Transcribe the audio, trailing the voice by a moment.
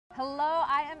Hello,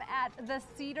 I am at the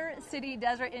Cedar City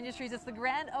Deseret Industries. It's the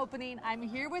grand opening. I'm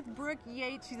here with Brooke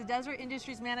Yates. She's the Deseret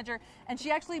Industries manager, and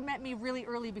she actually met me really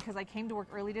early because I came to work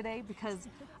early today because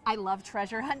I love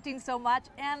treasure hunting so much,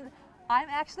 and I'm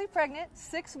actually pregnant,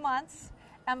 6 months.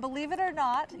 And believe it or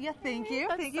not, yeah, thank you.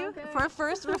 For a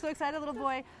first, we're so excited, little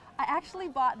boy. I actually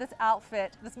bought this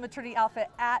outfit, this maternity outfit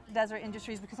at Deseret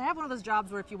Industries because I have one of those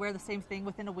jobs where if you wear the same thing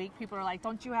within a week, people are like,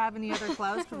 don't you have any other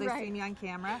clothes because they see me on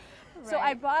camera. So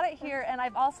I bought it here, and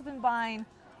I've also been buying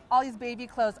all these baby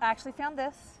clothes. I actually found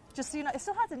this. Just so you know, it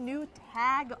still has a new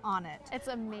tag on it. It's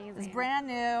amazing. It's brand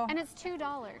new. And it's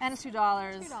 $2. And it's $2.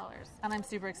 $2. And I'm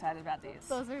super excited about these.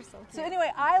 Those are so cute. So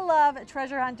anyway, I love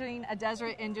treasure hunting at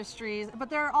Deseret Industries, but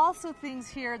there are also things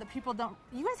here that people don't.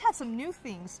 You guys have some new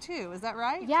things too, is that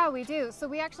right? Yeah, we do. So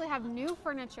we actually have new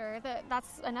furniture.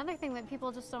 That's another thing that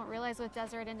people just don't realize with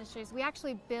Deseret Industries. We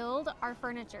actually build our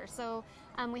furniture. So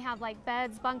we have like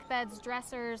beds, bunk beds,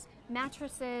 dressers,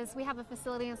 mattresses. We have a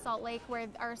facility in Salt Lake where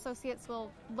our associates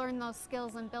will learn those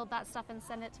skills and build that stuff and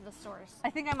send it to the stores. I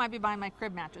think I might be buying my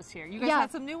crib mattress here. You guys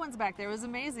had some new ones back there. It was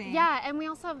amazing. Yeah, and we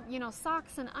also have, you know,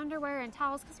 socks and underwear and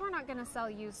towels because we're not going to sell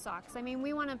used socks. I mean,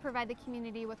 we want to provide the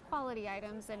community with quality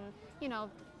items and, you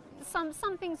know, some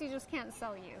things you just can't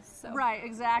sell used. So. Right,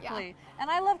 exactly. Yeah.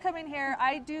 And I love coming here.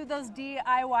 I do those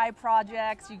DIY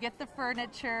projects. You get the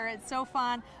furniture. It's so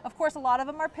fun. Of course, a lot of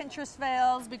them are Pinterest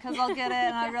fails because I'll get it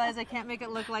and I realize I can't make it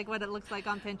look like what it looks like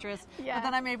on Pinterest. Yeah. But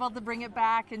then I'm able to bring it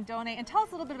back and donate. And tell us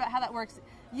a little bit about how that works.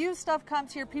 Used stuff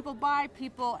comes here. People buy.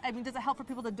 I mean, does it help for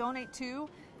people to donate too?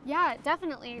 Yeah,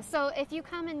 definitely. So if you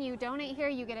come and you donate here,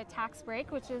 you get a tax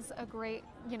break, which is a great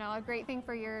thing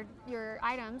for your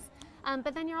items.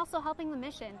 But then you're also helping the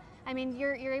mission. I mean,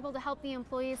 you're able to help the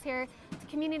employees here. The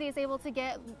community is able to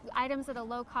get items at a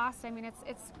low cost. I mean,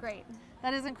 it's great.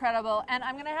 That is incredible. And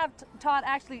I'm going to have Todd,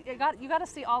 actually, you got to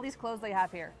see all these clothes they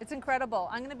have here. It's incredible.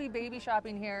 I'm going to be baby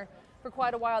shopping here for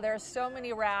quite a while. There are so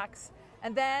many racks.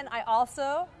 And then I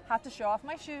also have to show off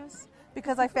my shoes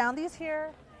because I found these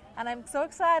here. And I'm so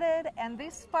excited, and they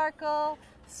sparkle.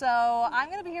 So I'm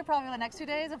going to be here probably the next 2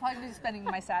 days. I'm probably going to be spending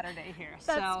my Saturday here.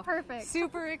 That's perfect.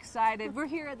 Super excited. We're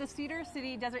here at the Cedar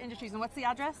City Deseret Industries. And what's the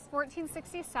address?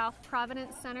 1460 South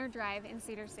Providence Center Drive in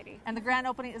Cedar City. And the grand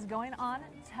opening is going on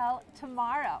till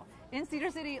tomorrow. In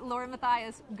Cedar City, Lauren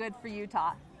Matthias, good for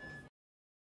Utah.